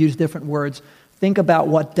use different words. Think about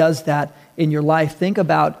what does that in your life. Think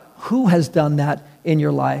about who has done that in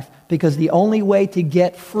your life. Because the only way to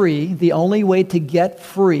get free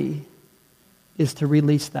is to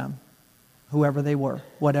release them, whoever they were,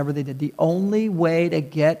 whatever they did. The only way to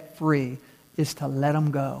get free is to let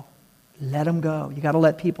them go. Let them go. You got to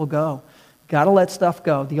let people go. Got to let stuff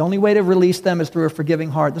go. The only way to release them is through a forgiving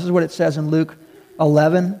heart. This is what it says in Luke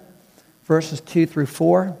 11, verses 2 through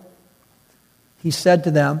 4. He said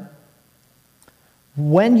to them,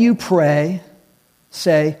 "When you pray,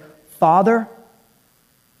 say, Father,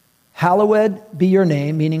 hallowed be your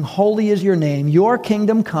name," meaning holy is your name. "Your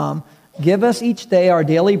kingdom come. Give us each day our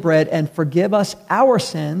daily bread, and forgive us our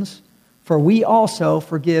sins, for we also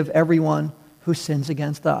forgive everyone who sins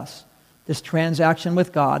against us." This transaction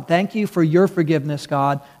with God. Thank you for your forgiveness,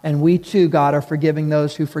 God. And we too, God, are forgiving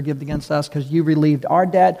those who forgive against us, because you relieved our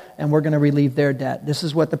debt and we're going to relieve their debt. This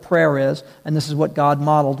is what the prayer is, and this is what God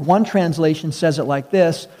modeled. One translation says it like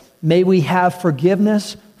this: "May we have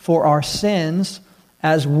forgiveness for our sins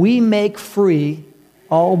as we make free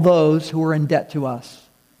all those who are in debt to us."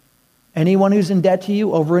 Anyone who's in debt to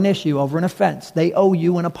you over an issue, over an offense, they owe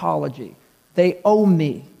you an apology. They owe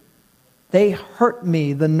me. They hurt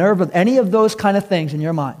me. The nerve of any of those kind of things in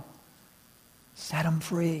your mind. Set them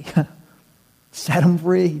free. Set them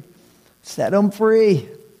free. Set them free.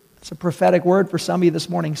 It's a prophetic word for some of you this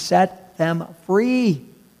morning. Set them free.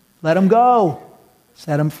 Let them go.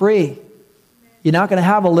 Set them free. You're not going to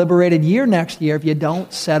have a liberated year next year if you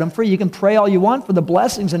don't set them free. You can pray all you want for the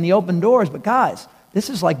blessings and the open doors, but guys, this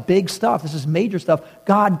is like big stuff. This is major stuff.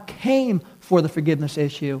 God came for the forgiveness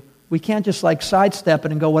issue. We can't just like sidestep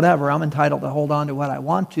it and go, whatever, I'm entitled to hold on to what I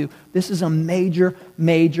want to. This is a major,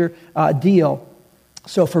 major deal.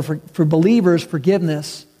 So for believers,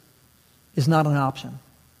 forgiveness is not an option.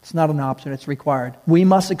 It's not an option. It's required. We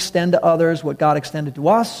must extend to others what God extended to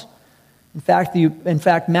us. In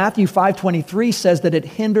fact, Matthew 5:23 says that it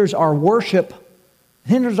hinders our worship It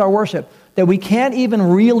hinders our worship. That we can't even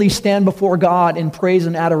really stand before God in praise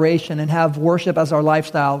and adoration and have worship as our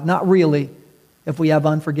lifestyle. Not really, if we have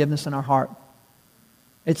unforgiveness in our heart.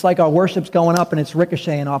 It's like our worship's going up and it's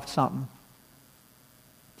ricocheting off something.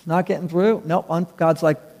 It's not getting through. Nope, God's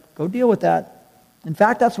like, go deal with that. In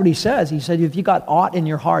fact, that's what he says. He said, if you got aught in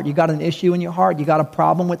your heart, you got an issue in your heart, you got a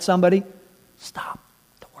problem with somebody, stop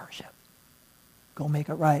the worship. Go make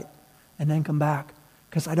it right. And then come back.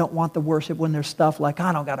 Because I don't want the worship when there's stuff like,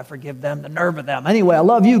 I don't got to forgive them, the nerve of them. Anyway, I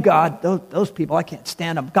love you, God. Those people, I can't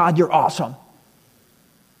stand them. God, you're awesome.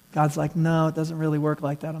 God's like, no, it doesn't really work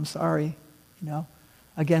like that. I'm sorry.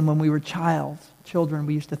 Again, when we were children,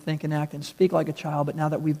 we used to think and act and speak like a child. But now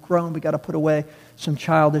that we've grown, we got to put away some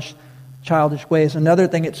childish ways. Another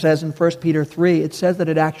thing it says in 1 Peter 3, it says that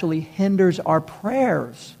it actually hinders our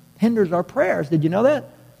prayers. Hinders our prayers. Did you know that?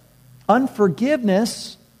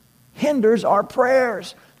 Unforgiveness hinders our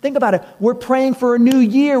prayers. Think about it. We're praying for a new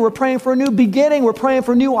year. We're praying for a new beginning. We're praying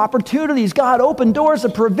for new opportunities. God, open doors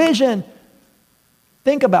of provision.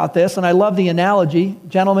 Think about this, and I love the analogy.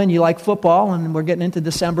 Gentlemen, you like football, and we're getting into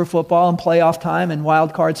December football and playoff time and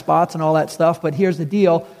wild card spots and all that stuff, but here's the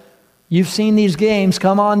deal. You've seen these games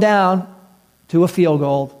come on down to a field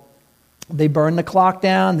goal. They burn the clock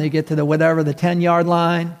down. They get to the 10-yard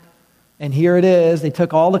line. And here it is. They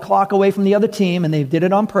took all the clock away from the other team, and they did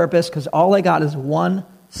it on purpose because all they got is one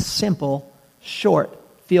simple, short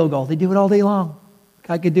field goal. They do it all day long. The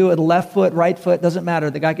guy could do it left foot, right foot, doesn't matter.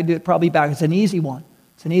 The guy could do it probably back. It's an easy one.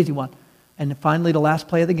 And finally, the last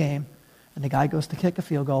play of the game, and the guy goes to kick a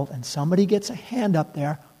field goal, and somebody gets a hand up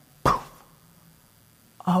there. Poof.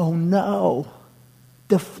 Oh, no.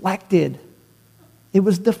 Deflected. It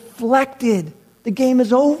was deflected. The game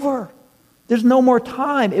is over. There's no more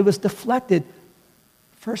time. It was deflected.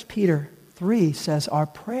 1 Peter 3 says our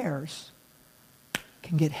prayers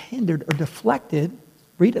can get hindered or deflected.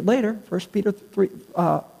 Read it later, 1 Peter 3,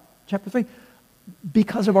 chapter 3,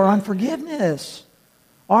 because of our unforgiveness.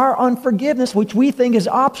 Our unforgiveness, which we think is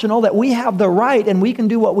optional, that we have the right and we can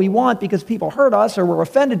do what we want because people hurt us or we're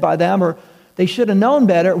offended by them or they should have known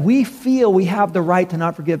better. We feel we have the right to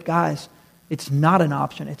not forgive. Guys, it's not an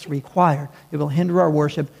option. It's required. It will hinder our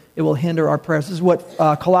worship. It will hinder our prayers. This is what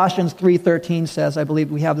Colossians 3:13 says. I believe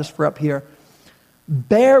we have this for up here.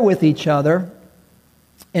 Bear with each other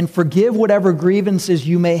and forgive whatever grievances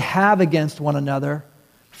you may have against one another.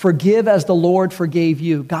 Forgive as the Lord forgave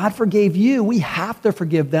you. God forgave you. We have to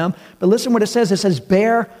forgive them. But listen what it says. It says,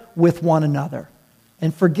 bear with one another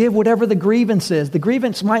and forgive whatever the grievance is. The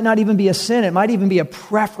grievance might not even be a sin. It might even be a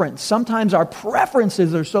preference. Sometimes our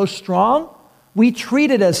preferences are so strong, we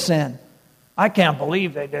treat it as sin. I can't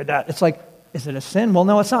believe they did that. It's like, is it a sin? Well,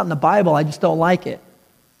 no, it's not in the Bible. I just don't like it.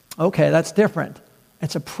 Okay, that's different.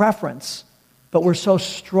 It's a preference. But we're so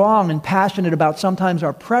strong and passionate about sometimes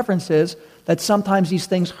our preferences that sometimes these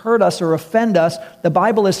things hurt us or offend us. The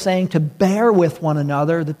Bible is saying to bear with one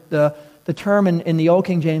another. The term in the Old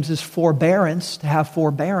King James is forbearance, to have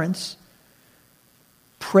forbearance.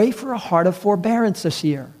 Pray for a heart of forbearance this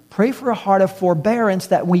year. Pray for a heart of forbearance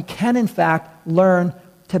that we can, in fact, learn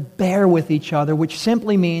to bear with each other, which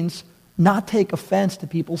simply means not take offense to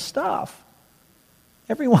people's stuff.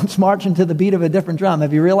 Everyone's marching to the beat of a different drum.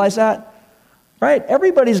 Have you realized that? Right?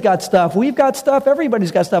 Everybody's got stuff. We've got stuff.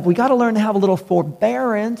 Everybody's got stuff. We got to learn to have a little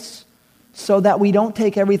forbearance so that we don't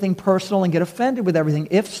take everything personal and get offended with everything.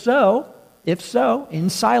 If so, in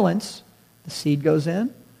silence, the seed goes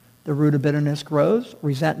in, the root of bitterness grows,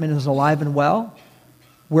 resentment is alive and well.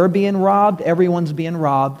 We're being robbed. Everyone's being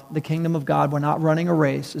robbed. The kingdom of God, we're not running a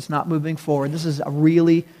race. It's not moving forward. This is a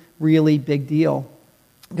really, really big deal.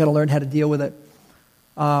 We've got to learn how to deal with it.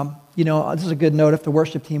 This is a good note if the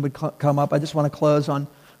worship team would come up. I just want to close on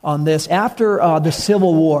this. After the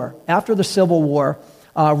Civil War,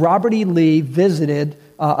 Robert E. Lee visited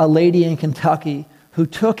a lady in Kentucky who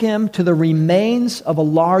took him to the remains of a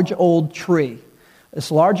large old tree. This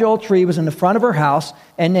large old tree was in the front of her house,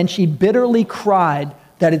 and then she bitterly cried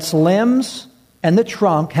that its limbs and the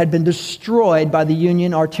trunk had been destroyed by the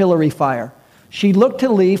Union artillery fire. She looked to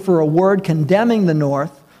Lee for a word condemning the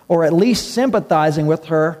North, or at least sympathizing with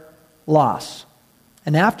her loss.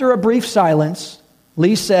 And after a brief silence,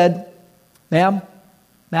 Lee said, "Ma'am,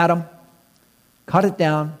 madam, cut it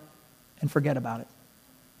down and forget about it."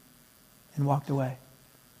 And walked away.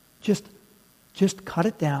 Just cut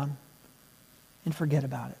it down and forget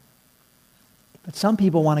about it. But some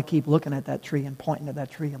people want to keep looking at that tree and pointing at that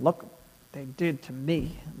tree and look what they did to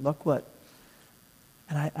me. Look what.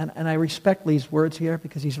 And I respect Lee's words here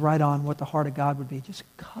because he's right on what the heart of God would be. Just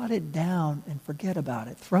cut it down and forget about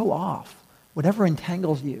it. Throw off whatever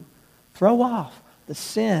entangles you. Throw off the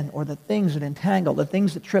sin or the things that entangle, the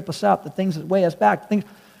things that trip us up, the things that weigh us back.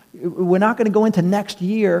 We're not going to go into next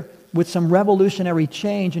year with some revolutionary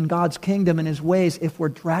change in God's kingdom and His ways if we're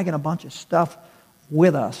dragging a bunch of stuff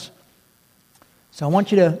with us. So I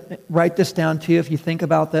want you to write this down too if you think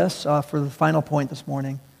about this for the final point this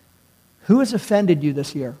morning. Who has offended you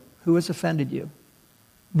this year? Who has offended you?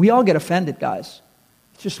 We all get offended, guys.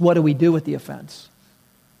 It's just what do we do with the offense?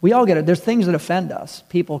 We all get it. There's things that offend us.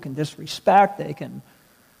 People can disrespect. They can,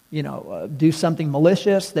 do something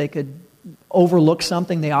malicious. They could overlook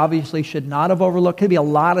something they obviously should not have overlooked. It could be a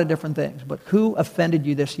lot of different things. But who offended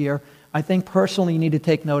you this year? I think personally you need to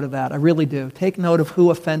take note of that. I really do. Take note of who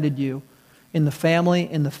offended you in the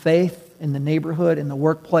family, in the faith, in the neighborhood, in the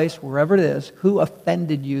workplace, wherever it is. Who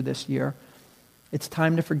offended you this year? It's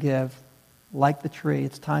time to forgive. Like the tree,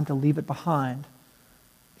 it's time to leave it behind.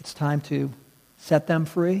 It's time to set them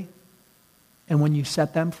free. And when you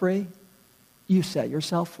set them free, you set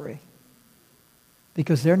yourself free.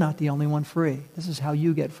 Because they're not the only one free. This is how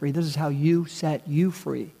you get free. This is how you set you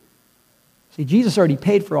free. See, Jesus already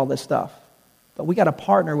paid for all this stuff. But we got to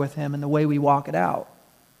partner with Him in the way we walk it out.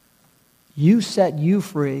 You set you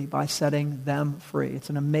free by setting them free. It's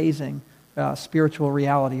an amazing spiritual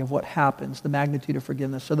reality of what happens, the magnitude of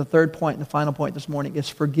forgiveness. So the third point and the final point this morning is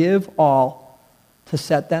forgive all to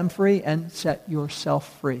set them free and set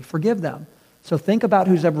yourself free. Forgive them. So think about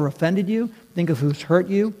who's ever offended you. Think of who's hurt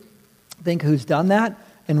you. Think who's done that.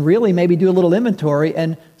 And really maybe do a little inventory.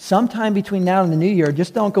 And sometime between now and the new year,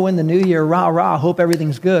 just don't go in the new year, rah, rah, hope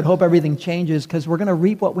everything's good, hope everything changes, because we're going to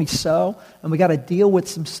reap what we sow. And we got to deal with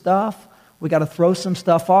some stuff. We got to throw some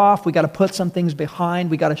stuff off. We got to put some things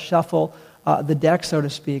behind. We got to shuffle the deck, so to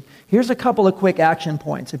speak. Here's a couple of quick action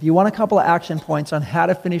points. If you want a couple of action points on how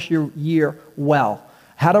to finish your year well,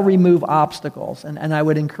 how to remove obstacles, and I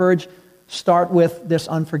would encourage, start with this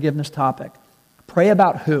unforgiveness topic. Pray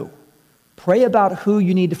about who. Pray about who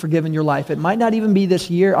you need to forgive in your life. It might not even be this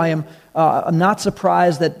year. I'm not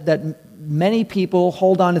surprised that many people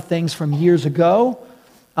hold on to things from years ago,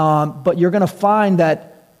 but you're going to find that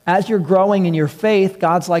as you're growing in your faith,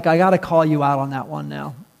 God's like, I got to call you out on that one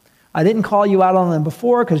now. I didn't call you out on them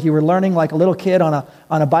before because you were learning like a little kid on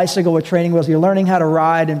a bicycle with training wheels. You're learning how to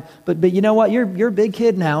ride, but you know what? You're a big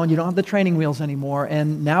kid now, and you don't have the training wheels anymore.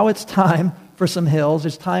 And now it's time for some hills.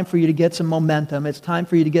 It's time for you to get some momentum. It's time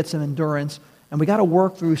for you to get some endurance. And we got to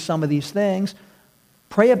work through some of these things.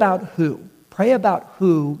 Pray about who. Pray about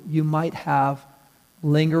who you might have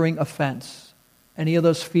lingering offense. Any of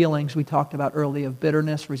those feelings we talked about earlier of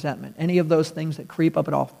bitterness, resentment, any of those things that creep up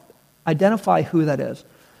at all. Identify who that is.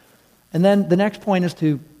 And then the next point is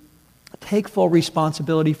to take full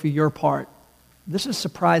responsibility for your part. This is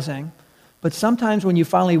surprising, but sometimes when you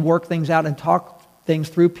finally work things out and talk things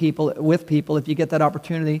through with people, if you get that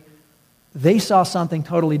opportunity, they saw something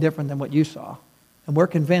totally different than what you saw. And we're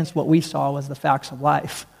convinced what we saw was the facts of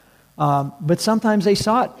life. But sometimes they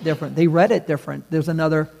saw it different. They read it different. There's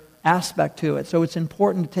another aspect to it. So it's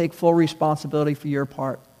important to take full responsibility for your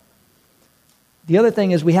part. The other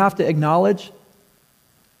thing is we have to acknowledge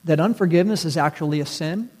that unforgiveness is actually a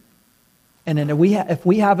sin. And then if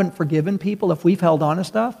we haven't forgiven people, if we've held on to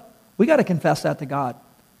stuff, we got to confess that to God.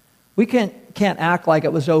 We can't act like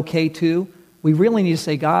it was okay to. We really need to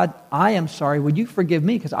say, God, I am sorry. Would you forgive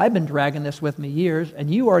me? Because I've been dragging this with me years, and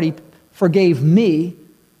you already forgave me,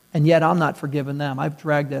 and yet I'm not forgiving them. I've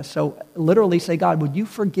dragged this. So literally say, God, would you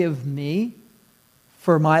forgive me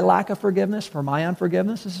for my lack of forgiveness, for my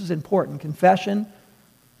unforgiveness? This is important. Confession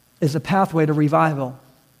is a pathway to revival,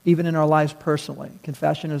 even in our lives personally.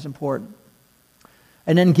 Confession is important.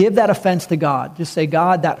 And then give that offense to God. Just say,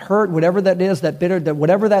 God, that hurt, whatever that is, that bitter, that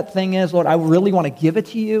whatever that thing is, Lord, I really want to give it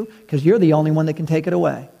to you because you're the only one that can take it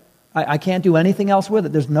away. I can't do anything else with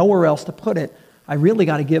it. There's nowhere else to put it. I really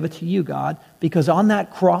got to give it to you, God, because on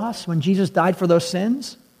that cross, when Jesus died for those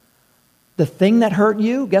sins, the thing that hurt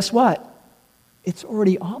you, guess what? It's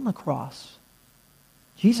already on the cross.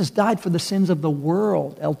 Jesus died for the sins of the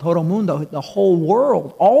world, el todo mundo, the whole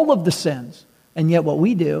world, all of the sins. And yet what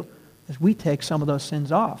we do is we take some of those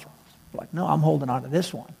sins off. We're like, no, I'm holding on to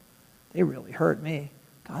this one. They really hurt me.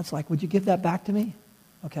 God's like, would you give that back to me?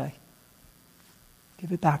 Okay.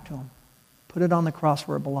 Give it back to him. Put it on the cross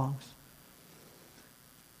where it belongs.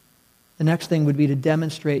 The next thing would be to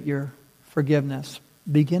demonstrate your forgiveness.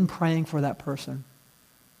 Begin praying for that person.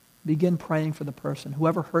 Begin praying for the person.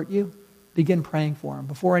 Whoever hurt you, begin praying for them.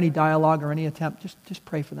 Before any dialogue or any attempt, just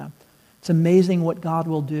pray for them. It's amazing what God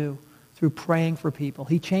will do through praying for people.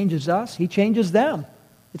 He changes us. He changes them.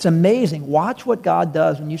 It's amazing. Watch what God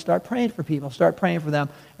does when you start praying for people. Start praying for them.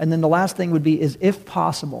 And then the last thing would be is if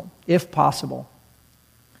possible,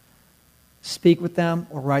 speak with them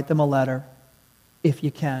or write them a letter if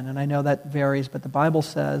you can. And I know that varies, but the Bible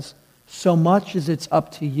says, so much as it's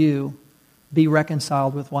up to you, be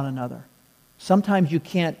reconciled with one another. Sometimes you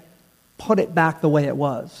can't put it back the way it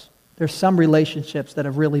was. There's some relationships that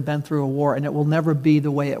have really been through a war, and it will never be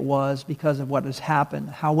the way it was because of what has happened.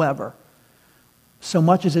 However, so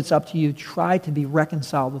much as it's up to you, try to be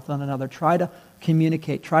reconciled with one another. Try to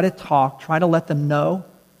communicate. Try to talk. Try to let them know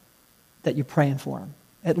that you're praying for them.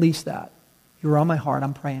 At least that. You're on my heart.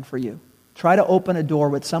 I'm praying for you. Try to open a door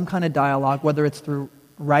with some kind of dialogue, whether it's through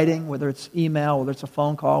writing, whether it's email, whether it's a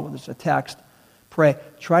phone call, whether it's a text. Pray.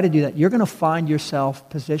 Try to do that. You're going to find yourself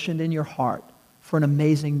positioned in your heart for an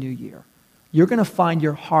amazing new year. You're going to find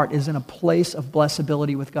your heart is in a place of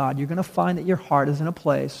blessability with God. You're going to find that your heart is in a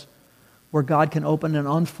place where God can open and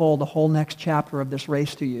unfold the whole next chapter of this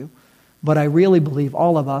race to you. But I really believe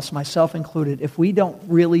all of us, myself included, if we don't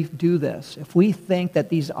really do this, if we think that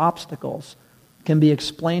these obstacles can be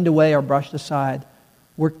explained away or brushed aside,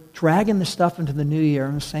 we're dragging the stuff into the new year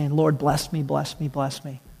and saying, Lord, bless me, bless me, bless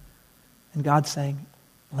me. And God's saying,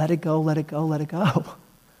 let it go, let it go, let it go.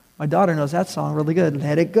 My daughter knows that song really good.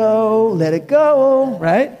 Let it go,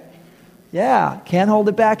 right? Yeah, can't hold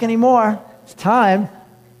it back anymore. It's time,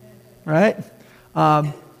 right?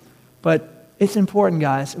 But it's important,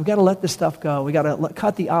 guys. We've got to let this stuff go. We've got to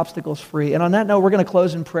cut the obstacles free. And on that note, we're going to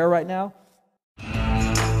close in prayer right now.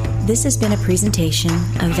 This has been a presentation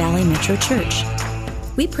of Valley Metro Church.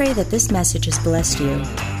 We pray that this message has blessed you.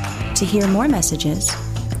 To hear more messages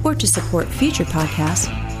or to support future podcasts,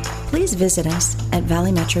 please visit us at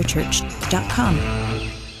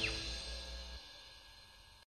valleymetrochurch.com.